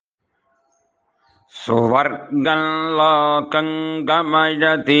सुवर्गं लोकं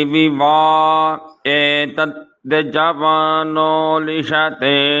गमयति विवा एतद्यजमानो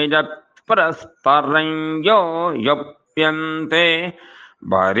लिषते यत्प्रस्तरं यो युप्यन्ते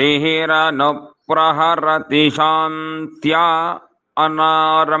बर्हिरनुप्रहरति शान्त्या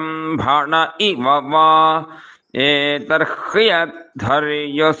अनारम्भण इव वा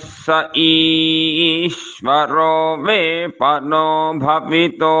एतर्ह्यद्धर्युः स ईश्वरो वेपनो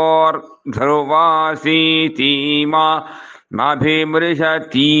भवितोर्ध्रुवासीति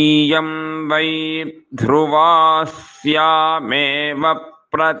माभिमृशतीयं वै ध्रुवास्यामेव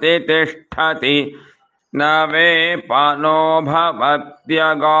प्रतितिष्ठति न वेपनो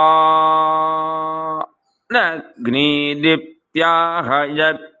भवत्यगा नग्निदीप्त्याह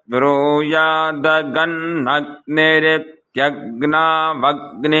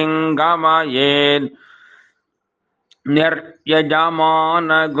ब्रूयादगन्नग्निरित्यग्नावग्निं गमयेत्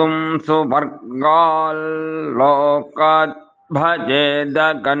निर्यजमानगुं सुवर्गाल्लोकात्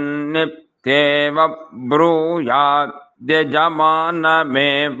भजेदगन्नित्येव ब्रूयात्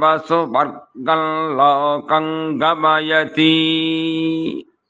यजमानमेव सुवर्गं लोकं गमयति।